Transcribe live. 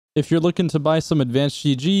If you're looking to buy some advanced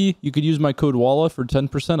GG, you could use my code WALLAH for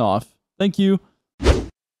 10% off. Thank you.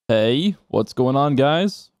 Hey, what's going on,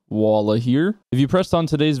 guys? WALLAH here. If you pressed on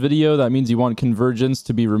today's video, that means you want Convergence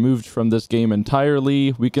to be removed from this game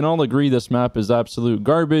entirely. We can all agree this map is absolute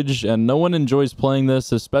garbage, and no one enjoys playing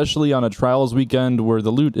this, especially on a Trials weekend where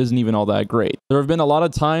the loot isn't even all that great. There have been a lot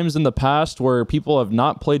of times in the past where people have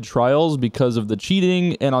not played Trials because of the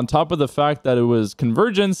cheating, and on top of the fact that it was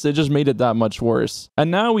Convergence, it just made it that much worse.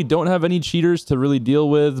 And now we don't have any cheaters to really deal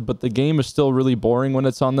with, but the game is still really boring when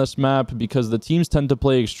it's on this map because the teams tend to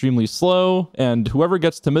play extremely slow, and whoever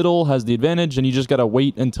gets to middle has the advantage, and you just gotta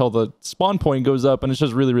wait until the spawn point goes up, and it's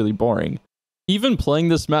just really boring. Even playing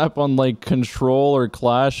this map on like Control or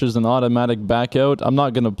Clash is an automatic backout. I'm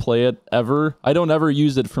not gonna play it ever. I don't ever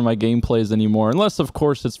use it for my gameplays anymore, unless of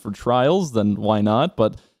course it's for Trials, then why not?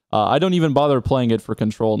 But I don't even bother playing it for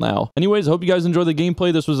Control now. Anyways, I hope you guys enjoy the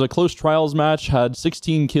gameplay. This was a close Trials match, had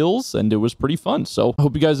 16 kills, and it was pretty fun. So I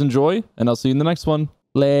hope you guys enjoy, and I'll see you in the next one.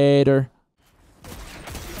 Later.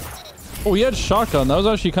 Oh, he had shotgun. That was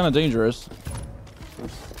actually kind of dangerous.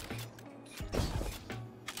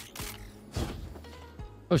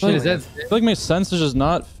 Oh shit, is that... I feel like my sense is just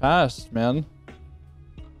not fast, man.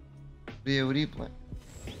 Yeah, what do you play?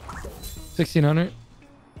 1600.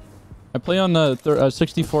 I play on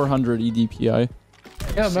 6400 EDPI.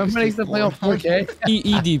 Yeah, remember I used to play on 4K?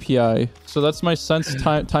 EDPI. So that's my sense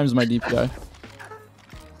times my DPI.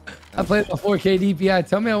 I played on 4K DPI.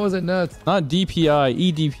 Tell me I wasn't nuts. Not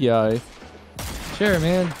DPI, EDPI. Sure,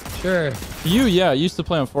 man. Sure. Yeah, used to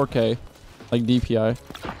play on 4K. Like DPI.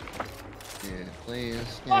 Yeah,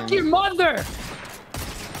 please. Fuck your mother!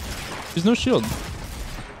 There's no shield.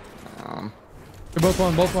 You're both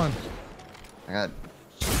one, both one. I got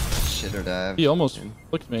shitter dive. He almost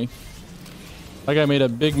flicked me. That guy made a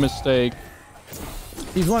big mistake.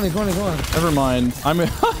 He's one. Never mind.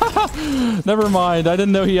 Never mind. I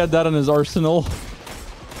didn't know he had that in his arsenal.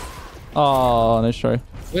 Oh, nice try.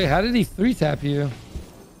 Wait, how did he 3-tap you?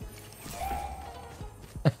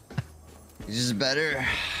 He's just better.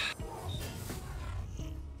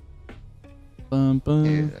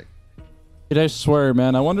 Dude, I swear,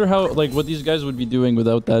 man. I wonder how, like, what these guys would be doing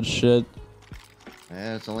without that shit.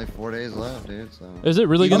 Yeah, it's only 4 days left, dude. So. Is it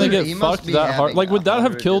really gonna get fucked that hard? Like, would that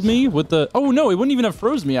have killed me with the... Oh, no, it wouldn't even have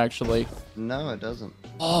froze me, actually. No, it doesn't.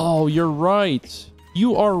 Oh, you're right.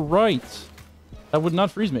 You are right. That would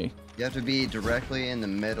not freeze me. You have to be directly in the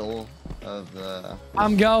middle of the...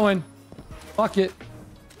 I'm going. Fuck it. Can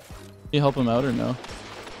you help him out or no?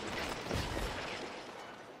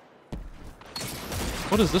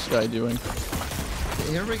 What is this guy doing?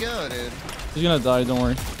 Here we go, dude. He's gonna die, don't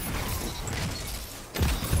worry.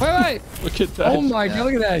 Wait. Look at that. Oh my god,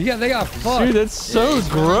 look at that. Yeah, they got fucked. Dude, that's so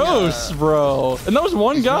gross, bro. And that was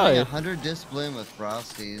one guy. 100 discipline with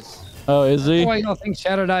Frosties. Oh, is he? Why you don't think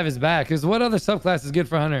Shadow Dive is back? Because what other subclass is good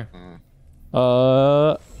for Hunter?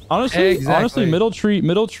 Honestly, middle tree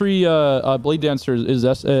blade dancer is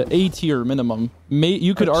A tier minimum.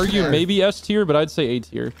 You could argue maybe S tier, but I'd say A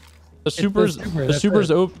tier. The supers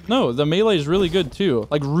no, the melee is really good too.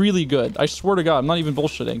 Like really good. I swear to God, I'm not even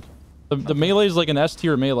bullshitting. The melee is like an S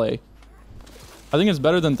tier melee. I think it's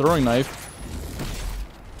better than throwing knife.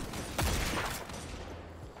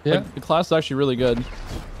 Yeah. Like, the class is actually really good.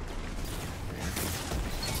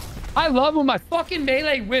 I love when my fucking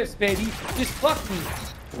melee whiffs, baby. Just fuck me.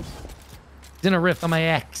 He's in a rift on my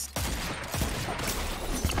X.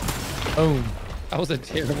 Boom. That was a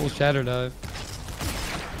terrible Shadow Dive.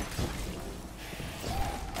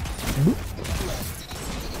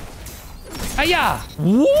 Hiya!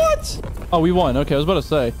 What? Oh, we won. Okay, I was about to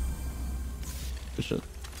say. Good shit. It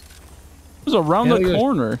was around the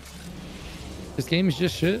corner. This game is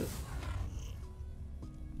just shit.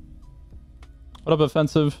 What up,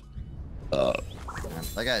 offensive?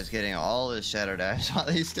 That guy's getting all his shadow dash while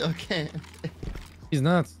he still can't. He's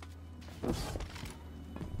nuts.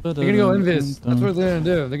 They're gonna go invis. That's what they're gonna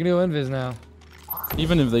do. They're gonna go invis now.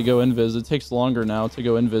 Even if they go invis, it takes longer now to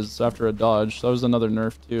go invis after a dodge. That was another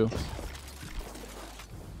nerf too.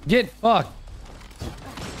 Get fucked.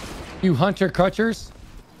 You Hunter Crutchers.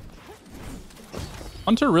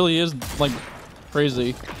 Hunter really is like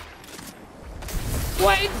crazy.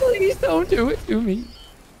 Wait, please don't do it to me.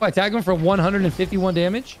 I tag him for 151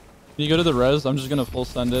 damage. Can you go to the res? I'm just gonna full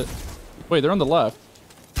send it. Wait, they're on the left.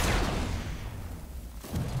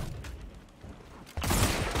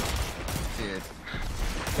 Dude.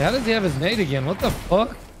 How does he have his nade again? What the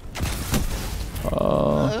fuck?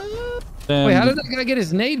 Wait, how did that guy get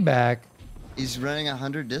his nade back? He's running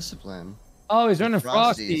 100 discipline. Oh, he's running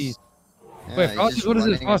Frosties. Yeah, wait, Frosties, what does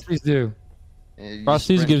his Frosties do? You Frosties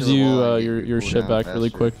sprint gives to the you wall and get your your shit cooldown back really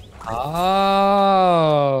faster. quick.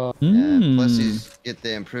 Oh. Yeah, plus get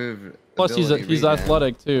the improved. Plus he's ability regen.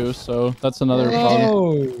 athletic too, so that's another Yeah.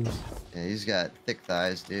 problem. Oh. Yeah, he's got thick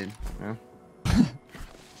thighs, dude. You know?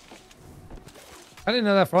 I didn't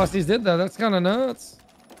know that Frosties did that. That's kind of nuts.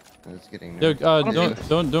 It's getting. Yo,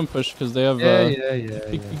 nerdy. don't push because they have. Yeah.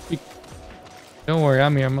 Don't worry,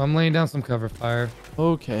 I'm here. I'm laying down some cover fire.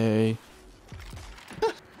 Okay.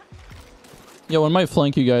 Yeah, one might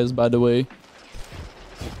flank you guys, by the way.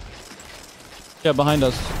 Yeah, behind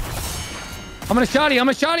us. I'm gonna shotty. I'm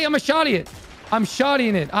shotty it. I'm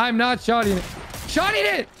shottying it. I'm not shottying it.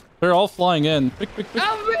 Shottying it. They're all flying in. Pick.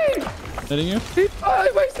 Help me. Hitting you? He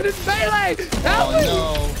wasted his melee. Help me.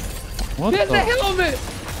 No. What Get the helmet.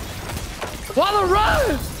 Walla,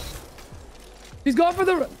 run. He's going for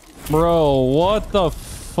the... Bro, what the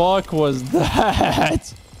fuck was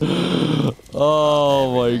that?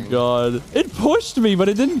 Oh my god. It pushed me, but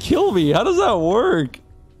it didn't kill me. How does that work?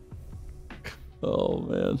 Oh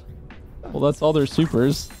man. Well, that's all their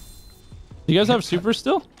supers. Do you guys have supers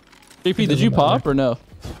still? JP, did you pop or no?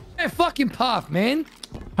 I fucking pop, man.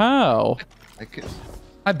 How?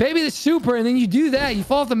 I baby the super, and then you do that. You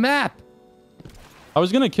fall off the map. I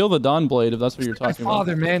was gonna kill the Dawn Blade if that's what you're talking My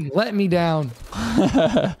father, man, let me down.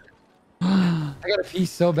 I got a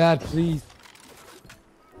piece so bad, please.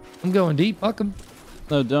 I'm going deep. Fuck him.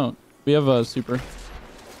 No, don't. We have a super.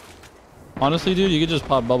 Honestly, dude, you could just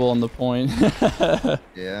pop bubble on the point.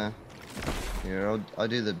 Yeah. Here, I'll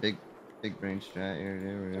do the big brain strat here.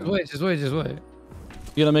 There we go. Just wait.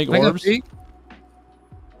 You gonna make Can I go orbs? peek?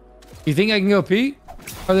 You think I can go peek?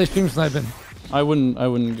 Or are they stream sniping? I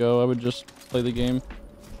wouldn't go. I would just play the game.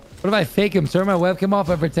 What if I fake him? Turn my webcam off.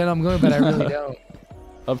 I pretend I'm going, but I really don't.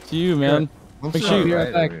 Up to you, man. I'm Make so sure you- Be right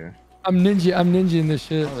right back. over here. I'm ninja-ing this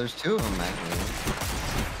shit. Oh, there's two of them actually.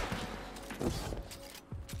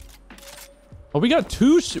 Oh, we got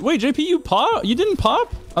two. Wait, JP, you pop? You didn't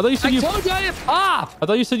pop? I thought you said I you. told you I didn't pop. I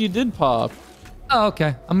thought you said you did pop. Oh,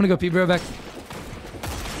 okay. I'm gonna go peek right back.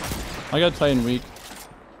 I got Titan weak.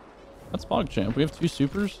 That's PogChamp. We have two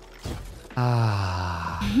supers.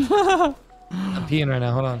 I'm peeing right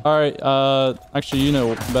now. Hold on. All right. Actually, you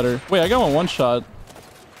know better. Wait, I got one shot.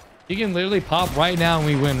 You can literally pop right now and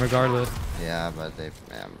we win regardless. Yeah, but they.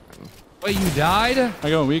 Wait, you died? I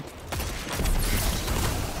got weak.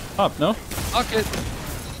 Pop, no? Fuck it.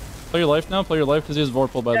 Play your life now. Play your life because he has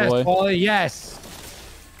Vorpal, by Yes, the way. Wally, yes.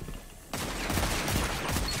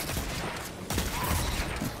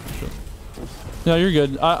 Yeah, you're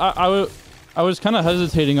good. I was kind of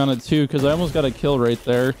hesitating on it too because I almost got a kill right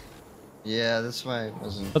there. Yeah, that's why it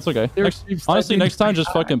wasn't. That's okay. They're Honestly, sniping next time pretty just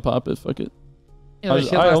high. fucking pop it. Fuck it. Yeah, that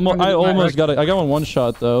shit I last almost time we died, got it. I got one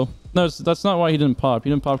shot though. No, that's not why he didn't pop. He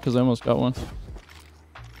didn't pop because I almost got one.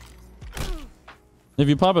 If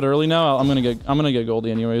you pop it early now, I'm gonna get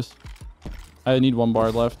Goldie anyways. I need one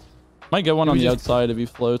bar left. Might get one on the outside if he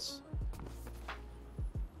floats.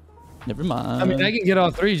 Never mind. I mean, I can get all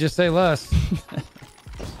three. Just say less.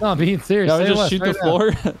 No, I'm being serious. Yeah, I would Say just less shoot right the now.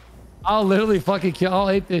 floor. I'll literally fucking kill. I'll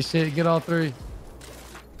hate this shit and get all three.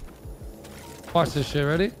 Watch this shit.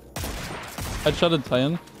 Ready? Headshotted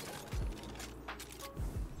Titan.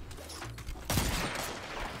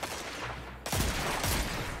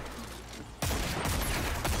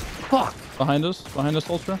 Fuck. Behind us,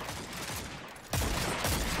 Ultra.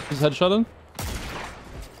 He's headshotted.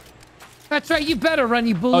 That's right. You better run,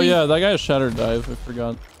 you bully. Oh yeah, that guy has Shattered Dive. I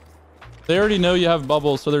forgot. They already know you have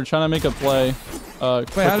bubbles, so they're trying to make a play. Wait,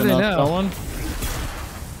 how do they know? Got one.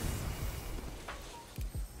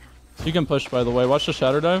 You can push, by the way. Watch the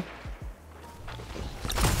Shatter Dive.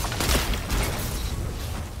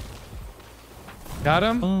 Got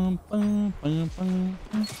him.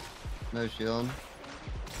 No shield.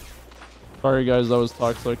 Sorry guys, that was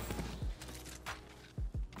toxic.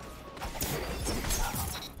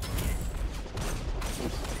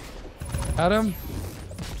 Got him.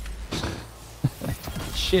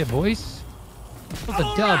 Shit, boys. That was a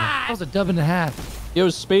dub. That was a dub and a half. Yo,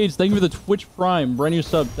 Spades, thank you for the Twitch Prime. Brand new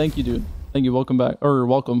sub. Thank you, dude. Thank you. Welcome back. Or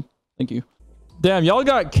welcome. Thank you. Damn, y'all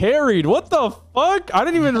got carried. What the fuck? I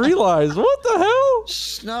didn't even realize. What the hell?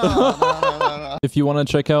 No. If you want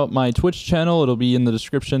to check out my Twitch channel, it'll be in the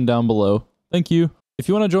description down below. Thank you. If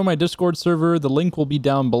you want to join my Discord server, the link will be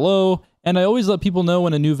down below. And I always let people know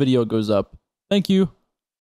when a new video goes up. Thank you.